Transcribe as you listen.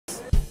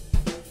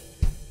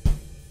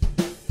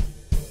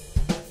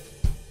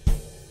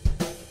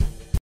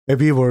A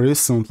viewer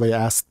recently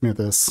asked me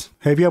this.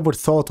 Have you ever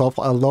thought of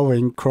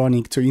allowing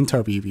Chronic to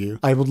interview you?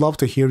 I would love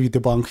to hear you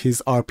debunk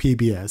his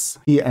RPBS.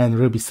 He and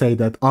Ruby say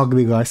that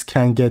ugly guys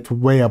can get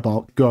way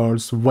above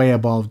girls, way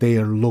above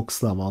their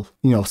looks level.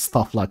 You know,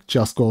 stuff like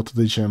just go to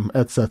the gym,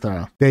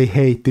 etc. They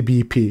hate the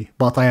BP,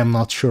 but I am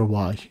not sure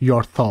why.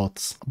 Your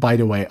thoughts? By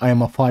the way, I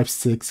am a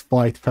 5'6"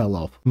 white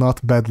fellow.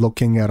 Not bad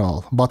looking at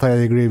all, but I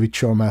agree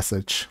with your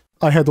message.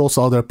 I had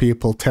also other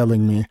people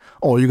telling me,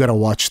 oh, you gotta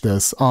watch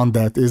this,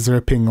 Undead is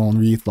ripping on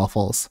Wheat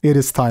Waffles. It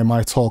is time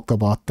I talked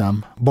about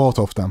them, both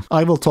of them.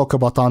 I will talk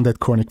about Undead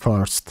Chronic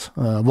first,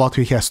 what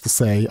he has to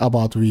say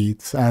about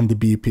Wheat and the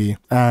BP,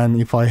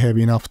 and if I have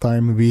enough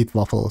time, Wheat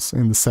Waffles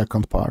in the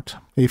second part.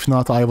 If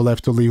not, I will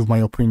have to leave my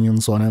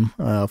opinions on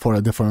him for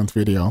a different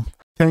video.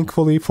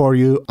 Thankfully for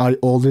you, I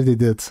already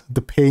did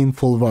the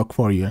painful work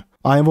for you.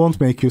 I won't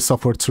make you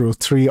suffer through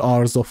 3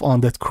 hours of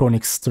Undead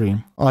Chronic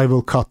stream. I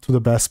will cut to the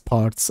best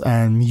parts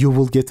and you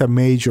will get a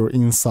major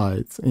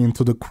insight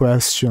into the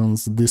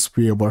questions this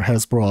viewer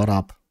has brought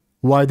up.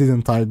 Why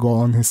didn't I go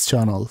on his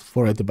channel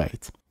for a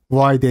debate?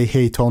 Why they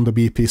hate on the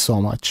BP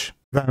so much?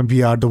 When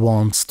we are the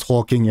ones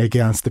talking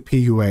against the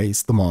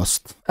PUAs the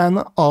most?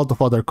 And all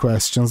the other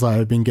questions I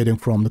have been getting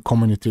from the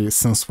community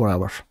since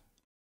forever.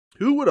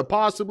 Who would have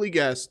possibly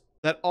guessed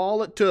that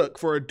all it took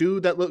for a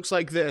dude that looks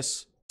like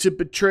this to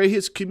betray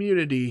his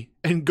community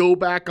and go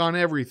back on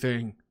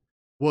everything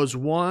was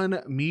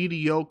one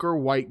mediocre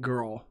white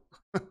girl?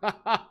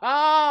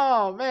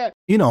 Oh, man.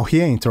 You know,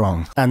 he ain't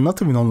wrong. And not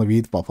even only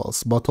Wheat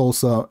Waffles, but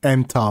also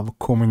MTAV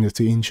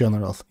community in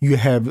general. You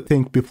have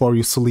think before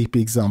you sleep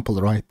example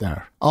right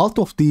there. Out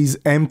of these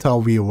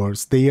MTAV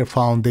viewers, their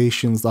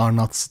foundations are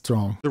not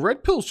strong. The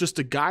red pill's just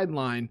a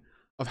guideline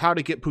of how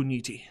to get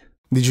puniti.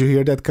 Did you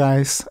hear that,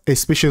 guys?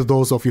 Especially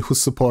those of you who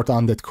support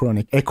Undead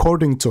Chronic.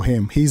 According to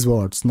him, his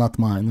words, not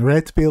mine,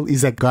 Red Pill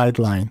is a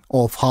guideline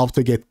of how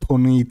to get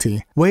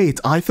puniti. Wait,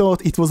 I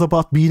thought it was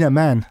about being a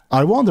man.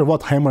 I wonder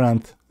what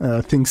Hammerhand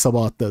thinks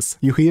about this.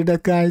 You hear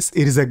that, guys?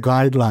 It is a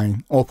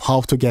guideline of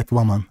how to get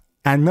women.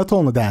 And not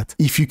only that,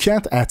 if you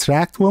can't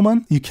attract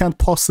women, you can't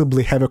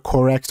possibly have a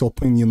correct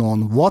opinion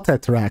on what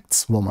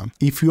attracts women.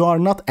 If you are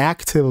not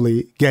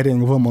actively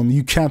getting women,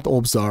 you can't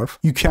observe,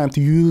 you can't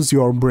use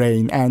your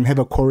brain and have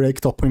a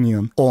correct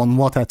opinion on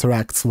what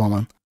attracts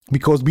women.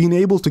 Because being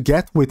able to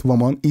get with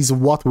women is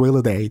what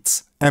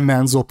validates a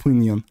man's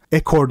opinion,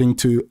 according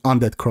to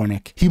Undead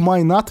Chronic. He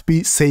might not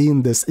be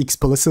saying this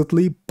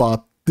explicitly,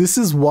 but this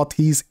is what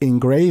he's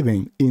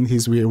engraving in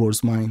his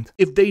viewer's mind.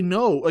 If they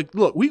know, like,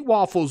 look, Wheat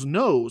Waffles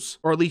knows,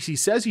 or at least he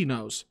says he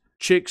knows,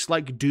 chicks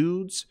like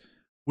dudes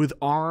with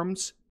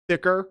arms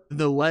thicker than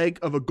the leg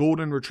of a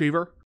golden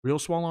retriever. Real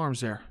small arms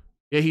there.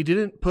 Yeah, he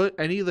didn't put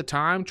any of the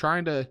time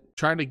trying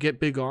to get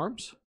big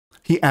arms.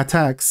 He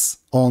attacks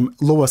on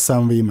low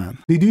SMV men.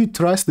 The dude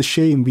tries to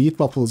shame Wheat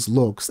Waffles'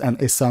 looks and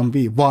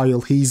SMV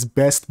while his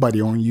best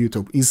buddy on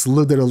YouTube is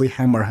literally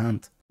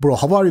Hammerhand. Bro,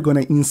 how are you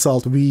gonna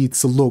insult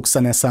Wheat's looks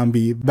and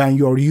SMV when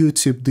your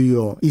YouTube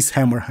duo is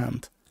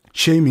Hammerhand?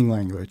 Shaming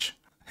language.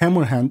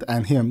 Hammerhand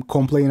and him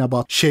complain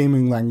about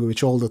shaming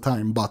language all the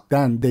time, but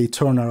then they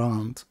turn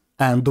around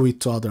and do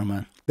it to other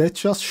men. That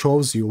just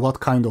shows you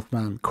what kind of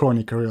man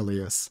Chronic really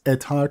is.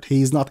 At heart,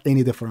 he is not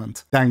any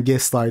different than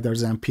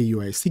gaslighters and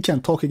PUAs. He can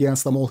talk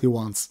against them all he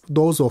wants.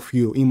 Those of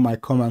you in my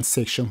comment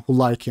section who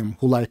like him,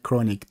 who like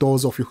Chronic,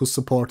 those of you who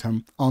support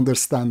him,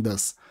 understand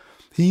this.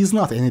 He's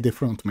not any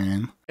different,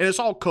 man. And it's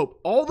all cope.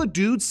 All the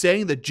dudes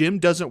saying the gym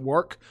doesn't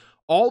work,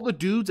 all the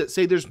dudes that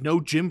say there's no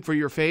gym for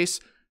your face,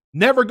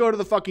 never go to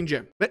the fucking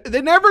gym.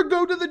 They never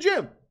go to the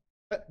gym.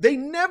 They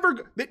never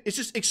go. It's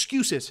just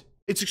excuses.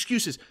 It's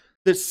excuses.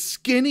 The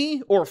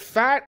skinny or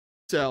fat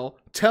cell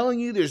telling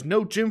you there's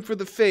no gym for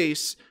the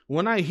face,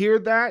 when I hear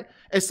that,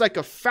 it's like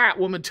a fat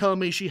woman telling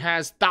me she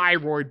has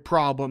thyroid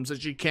problems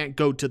and she can't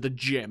go to the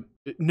gym.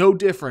 No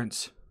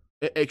difference.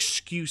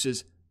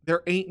 Excuses.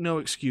 There ain't no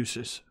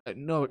excuses.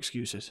 No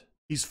excuses.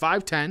 He's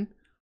 5'10".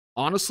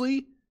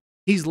 Honestly,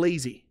 he's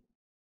lazy.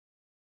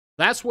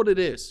 That's what it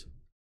is.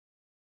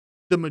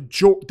 The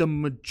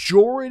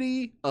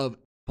majority of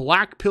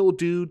black pill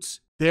dudes,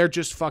 they're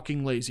just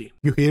fucking lazy.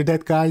 You hear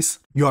that, guys?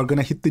 You are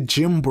gonna hit the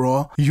gym,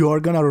 bro. You are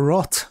gonna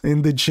rot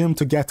in the gym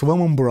to get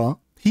women, bro.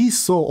 He's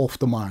so off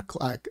the mark.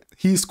 Like,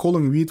 he's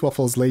calling Wheat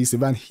Waffles lazy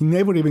when he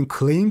never even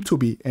claimed to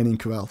be an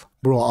inkwell.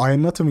 Bro, I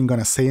am not even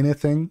gonna say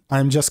anything.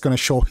 I'm just gonna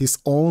show his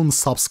own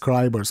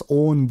subscribers,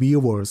 own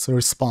viewers'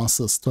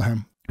 responses to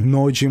him.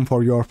 No gym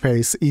for your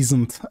face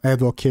isn't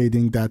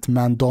advocating that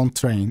men don't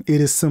train. It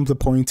is simply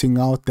pointing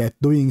out that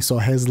doing so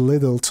has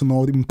little to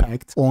no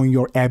impact on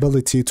your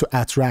ability to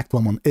attract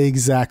women.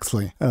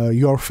 Exactly.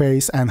 Your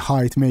face and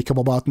height make up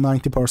about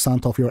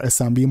 90% of your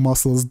SMB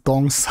muscles.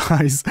 Dong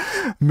size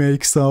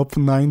makes up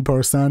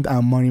 9%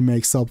 and money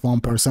makes up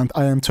 1%.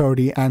 I am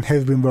 30 and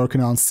have been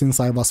working out since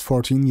I was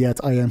 14,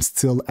 yet I am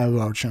still a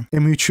virgin. A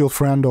mutual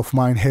friend of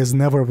mine has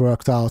never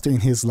worked out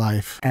in his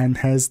life and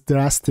has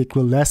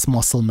drastically less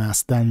muscle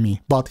mass than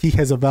me, but he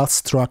has a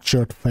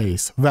well-structured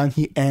face. When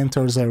he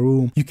enters a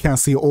room, you can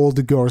see all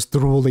the girls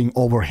drooling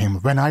over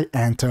him. When I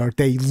enter,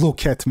 they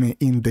look at me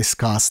in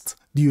disgust.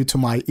 due to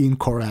my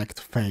incorrect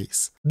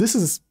face. This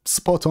is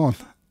spot on.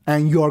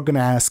 And you're gonna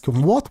ask,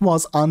 what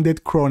was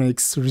Undead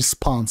Chronic's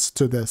response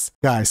to this?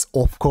 Guys,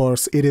 of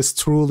course, it is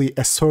truly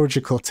a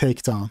surgical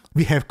takedown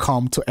we have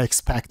come to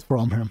expect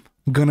from him.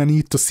 Gonna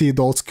need to see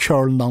those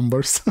curl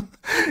numbers.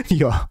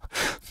 Yeah.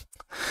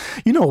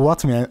 You know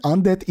what, man?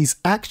 Undead is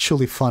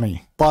actually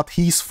funny, but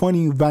he's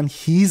funny when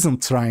he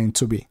isn't trying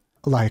to be.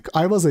 Like,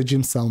 I was a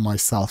gym cell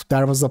myself.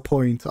 There was a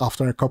point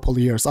after a couple of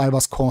years I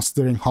was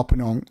considering hopping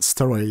on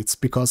steroids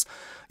because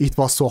it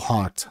was so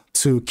hard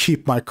to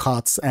keep my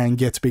cuts and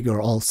get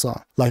bigger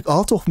also. Like, a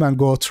lot of men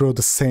go through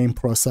the same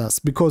process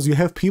because you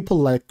have people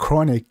like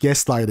Chronic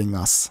gaslighting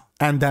us,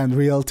 and then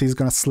reality is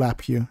gonna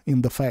slap you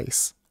in the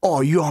face.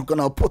 Oh, you're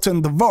gonna put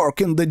in the work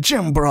in the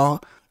gym,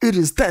 bro. It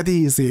is that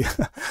easy.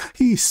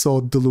 He's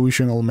so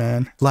delusional,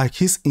 man. Like,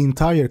 his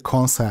entire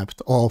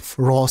concept of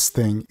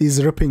roasting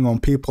is ripping on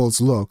people's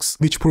looks,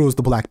 which proves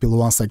the black pill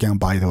once again,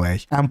 by the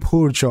way, and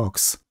poor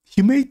jokes.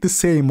 He made the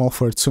same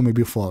offer to me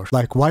before.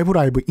 Like, why would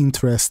I be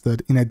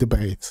interested in a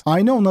debate?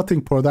 I know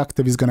nothing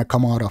productive is gonna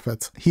come out of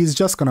it. He's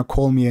just gonna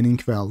call me an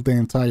inkwell the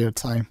entire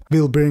time.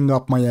 Will bring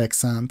up my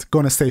accent,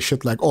 gonna say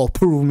shit like, oh,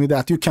 prove me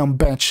that you can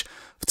bench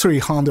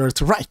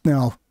 300 right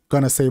now.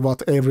 Gonna say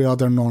what every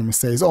other normie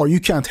says. Oh, you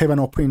can't have an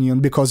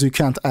opinion because you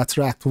can't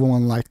attract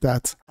women like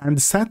that. And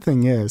the sad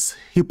thing is,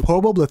 he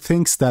probably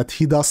thinks that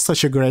he does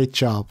such a great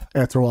job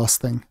at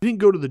roasting. He didn't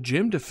go to the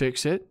gym to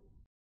fix it.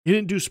 He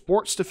didn't do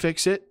sports to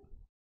fix it.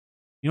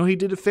 You know what he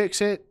did to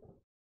fix it?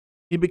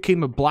 He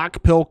became a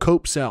black pill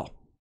cope cell.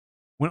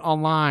 Went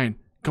online,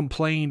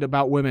 complained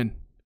about women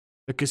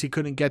because he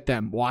couldn't get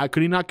them. Why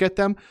could he not get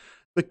them?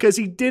 Because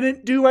he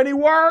didn't do any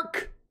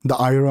work. The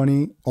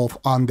irony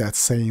of Undead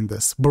saying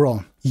this.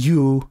 Bro,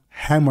 you,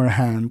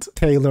 Hammerhand,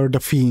 Taylor the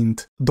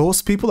Fiend,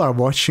 those people are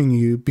watching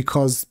you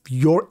because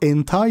your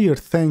entire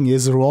thing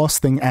is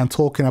roasting and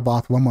talking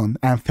about women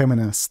and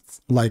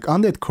feminists. Like,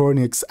 Undead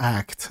Chronic's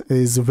act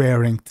is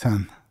wearing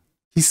thin.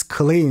 His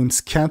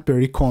claims can't be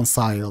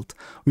reconciled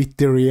with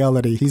the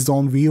reality his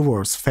own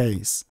viewers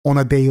face on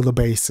a daily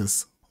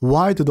basis.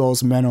 Why do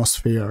those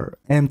manosphere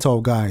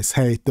ento guys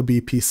hate the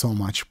BP so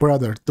much?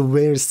 Brother, the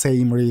very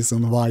same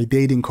reason why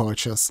dating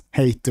coaches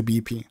hate the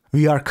BP.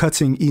 We are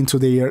cutting into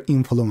their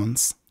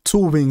influence. Two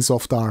wings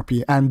of the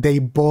RP, and they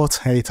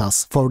both hate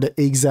us for the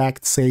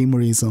exact same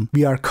reason.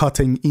 We are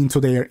cutting into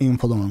their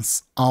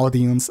influence,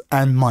 audience,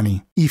 and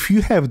money. If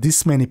you have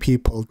this many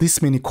people, this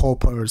many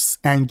copers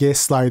and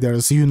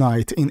gaslighters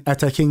unite in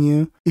attacking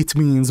you, it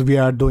means we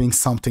are doing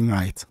something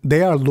right.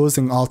 They are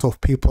losing a lot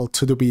of people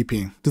to the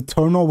BP. The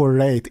turnover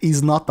rate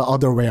is not the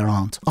other way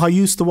around. I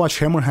used to watch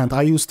Hammerhand,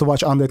 I used to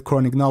watch Undead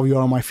Chronic, now you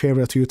are my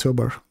favorite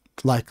YouTuber.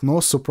 Like, no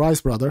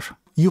surprise, brother.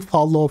 You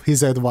follow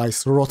his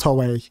advice right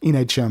away in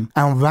a gym,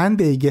 and when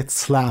they get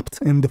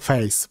slapped in the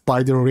face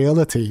by the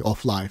reality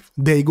of life,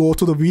 they go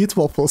to the Wheat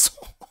Waffles.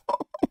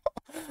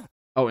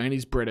 Oh, and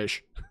he's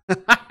British.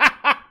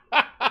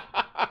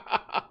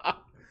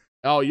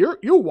 Oh, you're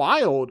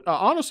wild.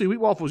 Honestly,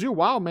 Wheat Waffles, you're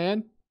wild,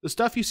 man. The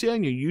stuff you see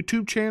on your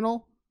YouTube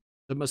channel,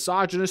 the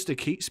misogynistic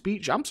hate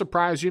speech, I'm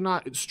surprised you're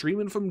not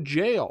streaming from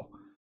jail.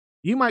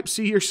 You might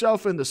see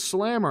yourself in the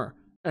slammer,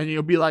 and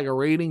you'll be like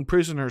raiding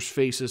prisoners'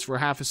 faces for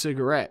half a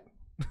cigarette.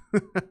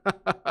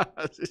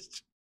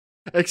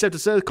 Except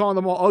instead of calling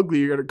them all ugly,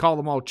 you're gonna call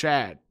them all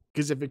Chad.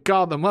 Because if you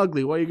call them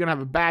ugly, well, you're gonna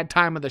have a bad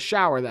time in the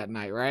shower that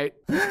night, right?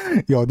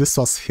 Yo, this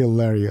was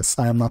hilarious.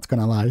 I am not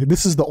gonna lie.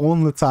 This is the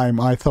only time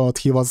I thought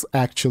he was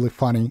actually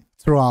funny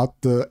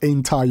throughout the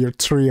entire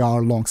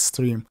 3-hour long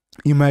stream.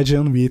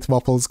 Imagine Wheat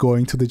Waffles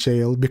going to the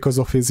jail because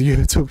of his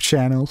YouTube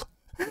channel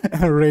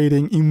and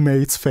raiding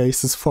inmates'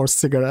 faces for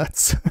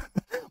cigarettes.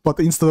 But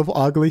instead of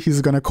ugly,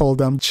 he's gonna call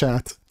them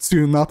Chad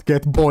to not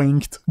get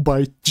boinked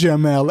by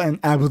Jamal and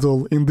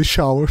Abdul in the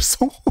showers.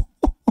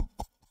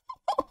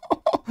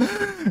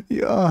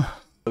 Yeah.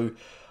 So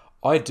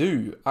I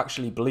do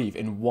actually believe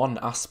in one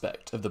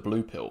aspect of the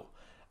blue pill,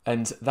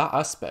 and that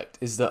aspect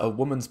is that a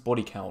woman's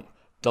body count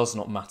does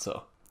not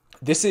matter.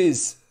 This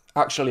is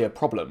actually a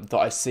problem that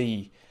I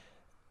see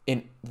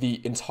in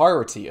the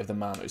entirety of the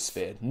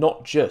manosphere,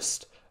 not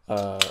just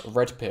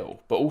red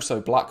pill, but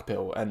also black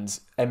pill and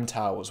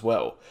MTOW as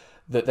well,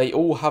 that they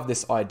all have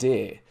this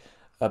idea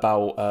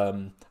about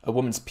a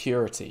woman's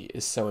purity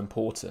is so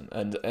important,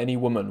 and any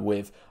woman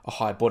with a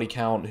high body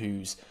count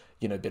who's,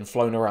 you know, been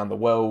flown around the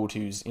world,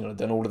 who's, you know,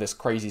 done all of this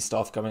crazy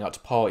stuff, going out to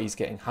parties,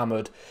 getting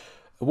hammered,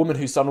 a woman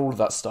who's done all of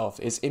that stuff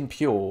is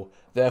impure,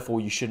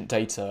 therefore you shouldn't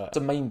date her. That's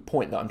the main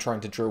point that I'm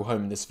trying to drill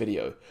home in this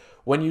video.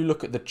 When you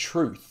look at the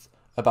truth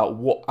about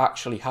what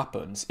actually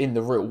happens in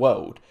the real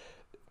world,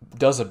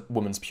 does a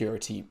woman's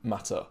purity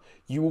matter?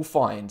 You will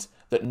find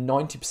that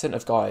 90%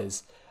 of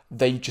guys,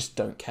 they just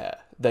don't care.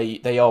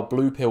 They are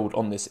blue-pilled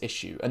on this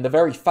issue. And the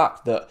very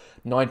fact that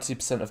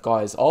 90% of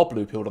guys are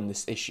blue-pilled on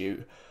this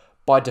issue,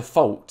 by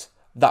default,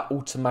 that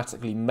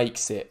automatically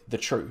makes it the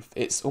truth.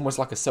 It's almost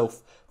like a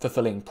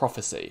self-fulfilling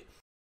prophecy.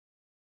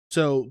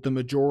 So the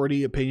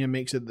majority opinion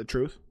makes it the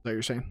truth, is that what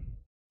you're saying?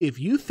 If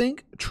you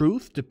think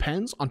truth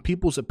depends on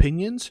people's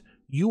opinions,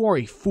 you are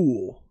a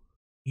fool.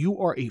 You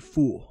are a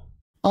fool.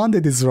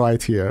 Undead is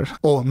right here.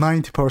 Oh,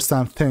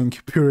 90%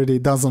 think purity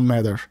doesn't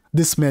matter.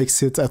 This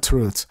makes it a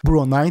truth.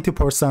 Bro,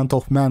 90%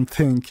 of men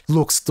think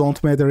looks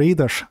don't matter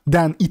either.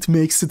 Then it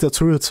makes it a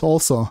truth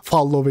also,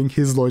 following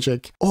his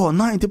logic. Oh,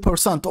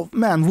 90% of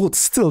men would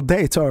still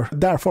date her,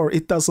 therefore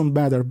it doesn't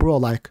matter. Bro,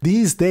 like,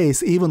 these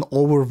days even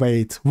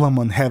overweight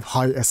women have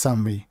high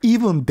SMV.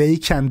 Even they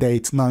can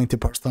date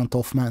 90%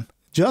 of men.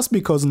 Just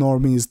because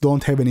normies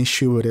don't have an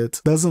issue with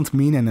it doesn't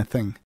mean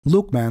anything.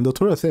 Look man, the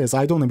truth is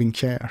I don't even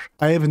care.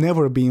 I have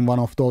never been one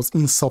of those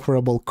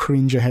insufferable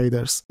cringe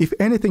haters. If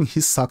anything,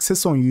 his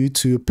success on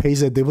YouTube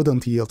pays a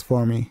dividend yield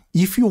for me.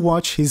 If you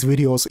watch his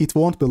videos, it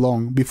won't be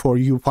long before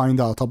you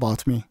find out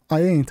about me.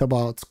 I ain't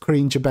about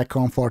cringe back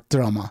and forth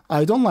drama.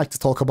 I don't like to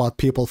talk about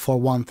people for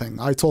one thing.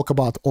 I talk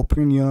about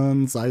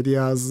opinions,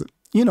 ideas.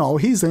 You know,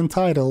 he's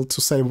entitled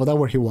to say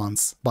whatever he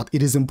wants, but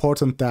it is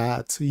important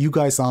that you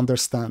guys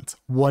understand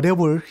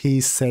whatever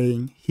he's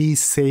saying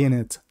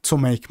it to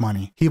make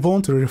money. He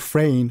won't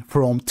refrain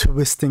from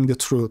twisting the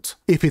truth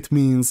if it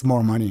means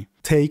more money.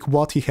 Take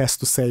what he has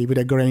to say with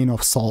a grain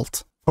of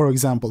salt. For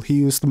example, he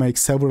used to make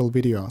several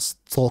videos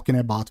talking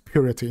about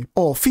purity.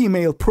 Oh,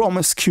 female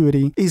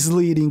promiscuity is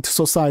leading to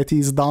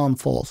society's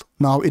downfall.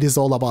 Now it is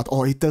all about,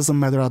 oh, it doesn't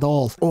matter at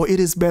all. Oh, it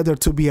is better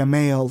to be a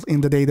male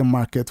in the dating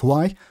market.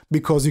 Why?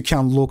 Because you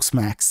can looks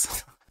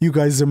max. You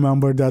guys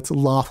remember that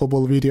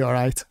laughable video,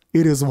 right?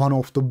 It is one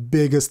of the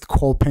biggest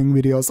coping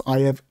videos I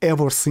have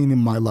ever seen in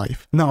my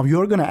life. Now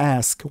you're gonna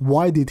ask,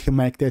 why did he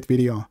make that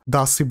video?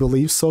 Does he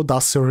believe so?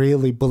 Does he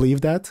really believe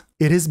that?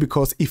 It is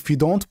because if you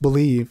don't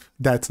believe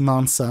that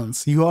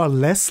nonsense, you are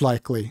less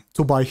likely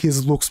to buy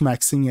his looks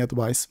maxing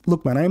advice.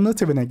 Look man, I am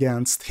not even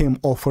against him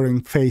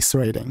offering face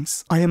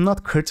ratings. I am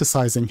not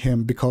criticizing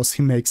him because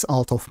he makes a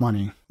lot of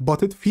money.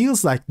 But it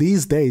feels like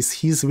these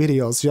days his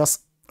videos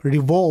just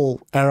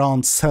revolve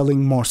around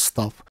selling more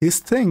stuff. His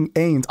thing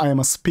ain't I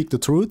must speak the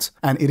truth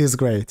and it is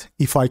great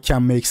if I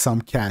can make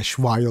some cash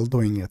while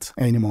doing it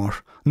anymore.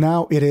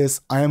 Now it is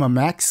I am a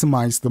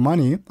maximize the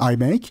money I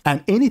make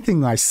and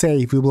anything I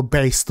say will be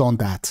based on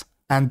that.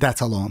 And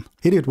that alone.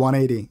 He did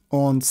 180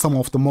 on some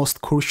of the most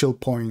crucial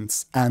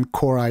points and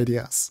core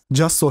ideas,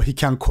 just so he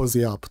can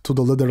cozy up to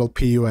the literal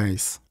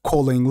PUAs,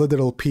 calling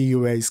literal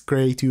PUAs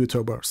great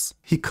YouTubers.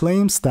 He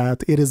claims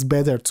that it is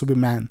better to be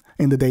man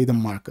in the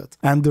dating market,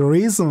 and the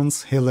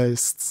reasons he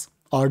lists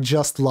are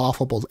just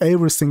laughable,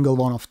 every single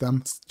one of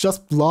them.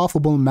 Just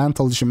laughable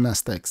mental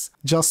gymnastics,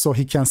 just so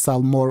he can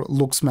sell more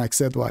looks max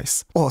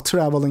advice. Oh,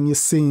 traveling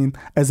is seen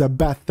as a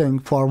bad thing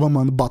for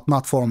women but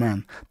not for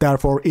men.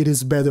 Therefore, it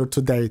is better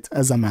to date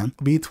as a man.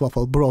 Wheat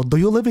Waffle, bro, do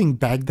you live in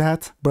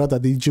Baghdad? Brother,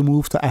 did you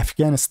move to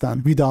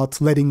Afghanistan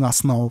without letting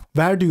us know?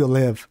 Where do you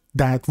live?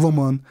 That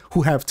women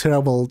who have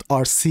traveled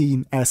are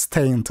seen as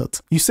tainted.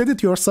 You said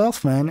it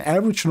yourself, man.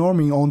 Average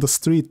normie on the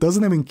street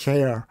doesn't even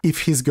care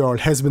if his girl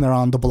has been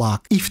around the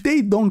block. If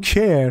they don't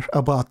care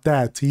about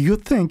that, you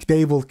think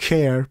they will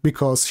care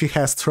because she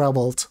has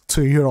traveled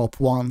to Europe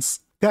once.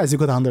 Guys, you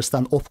gotta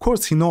understand, of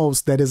course he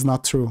knows that is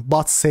not true,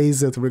 but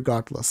says it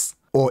regardless.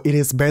 Or it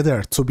is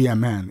better to be a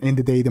man in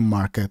the dating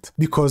market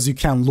because you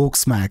can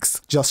looks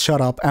max. Just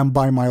shut up and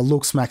buy my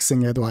looks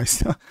maxing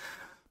advice.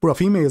 Bro,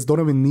 females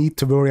don't even need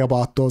to worry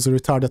about those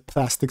retarded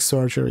plastic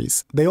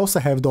surgeries. They also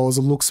have those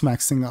looks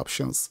maxing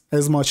options,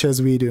 as much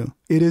as we do.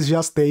 It is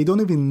just they don't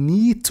even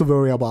need to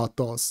worry about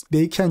those.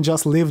 They can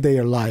just live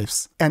their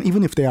lives. And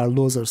even if they are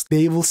losers,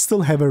 they will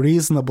still have a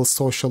reasonable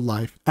social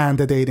life and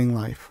a dating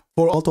life.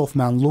 For a lot of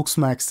men, looks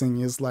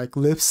maxing is like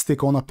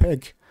lipstick on a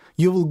pig.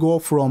 You will go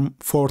from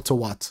 4 to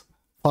what?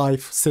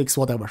 5, 6,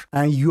 whatever.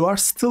 And you are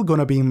still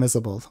gonna be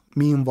invisible.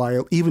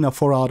 Meanwhile, even a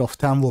 4 out of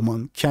 10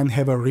 woman can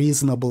have a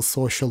reasonable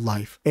social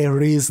life, a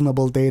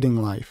reasonable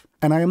dating life.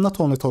 And I am not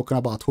only talking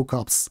about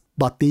hookups,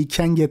 but they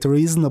can get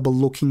reasonable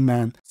looking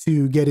men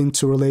to get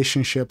into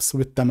relationships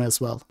with them as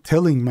well.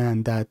 Telling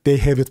men that they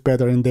have it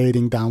better in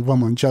dating than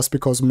women just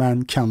because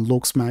men can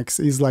looks max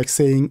is like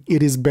saying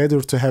it is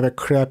better to have a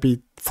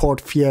crappy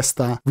Ford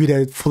Fiesta with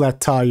a flat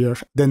tire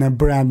than a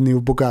brand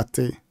new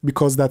Bugatti,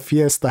 because that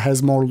Fiesta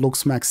has more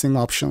looks maxing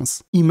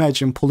options.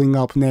 Imagine pulling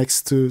up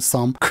next to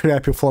some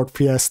crappy Ford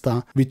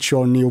Fiesta with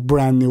your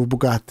brand new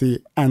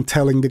Bugatti and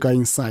telling the guy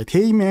inside,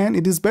 hey man,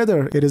 it is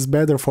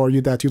better for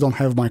you that you don't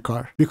have my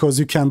car, because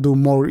you can do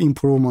more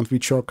improvement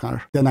with your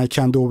car than I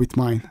can do with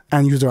mine,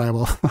 and you drive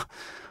off.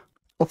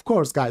 Of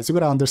course, guys, you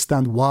gotta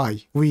understand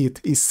why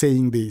Wheat is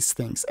saying these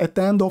things. At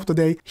the end of the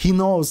day, he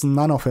knows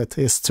none of it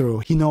is true.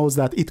 He knows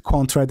that it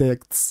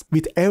contradicts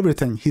with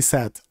everything he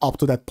said up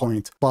to that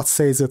point, but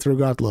says it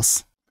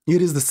regardless.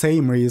 It is the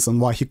same reason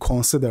why he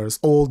considers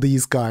all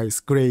these guys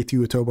great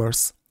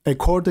YouTubers.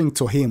 According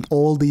to him,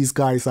 all these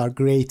guys are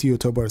great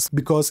YouTubers,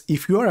 because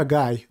if you're a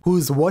guy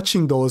who's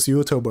watching those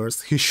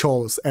YouTubers he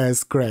shows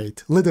as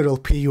great, literal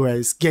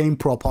PUAs, game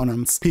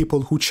proponents,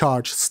 people who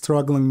charge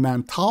struggling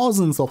men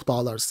thousands of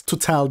dollars to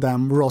tell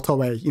them rot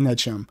away in a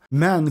gym,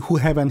 men who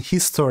have an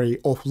history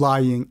of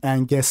lying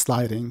and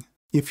gaslighting.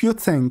 If you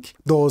think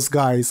those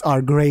guys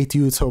are great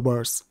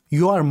YouTubers,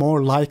 you are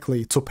more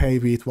likely to pay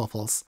Wheat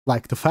Waffles.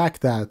 Like the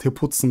fact that he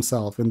puts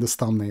himself in this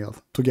thumbnail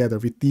together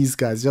with these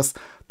guys just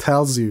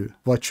tells you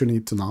what you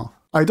need to know.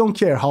 I don't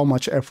care how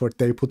much effort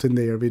they put in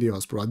their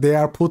videos, bro. They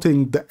are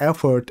putting the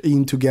effort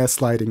into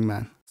gaslighting,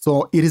 man.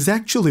 So it is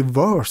actually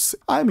worse.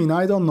 I mean,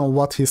 I don't know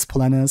what his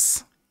plan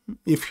is.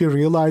 If he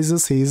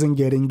realizes he isn't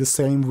getting the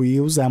same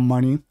views and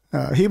money,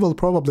 he will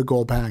probably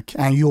go back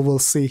and you will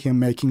see him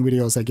making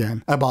videos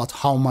again about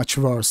how much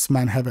worse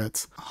men have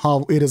it,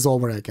 how it is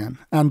over again,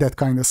 and that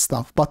kind of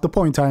stuff. But the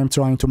point I am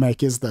trying to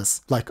make is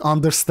this, like,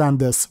 understand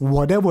this,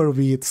 whatever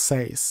Wheat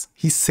says,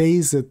 he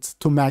says it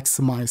to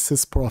maximize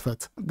his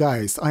profit.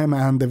 Guys, I am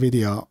end the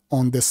video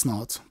on this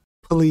note.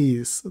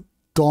 Please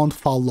don't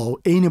follow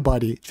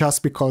anybody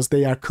just because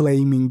they are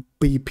claiming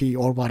BP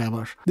or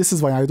whatever. This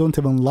is why I don't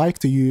even like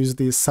to use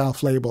these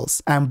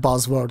self-labels and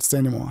buzzwords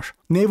anymore.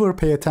 Never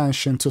pay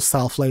attention to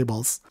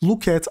self-labels.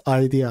 Look at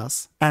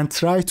ideas and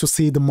try to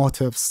see the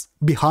motives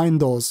behind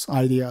those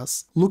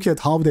ideas. Look at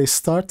how they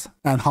start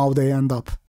and how they end up.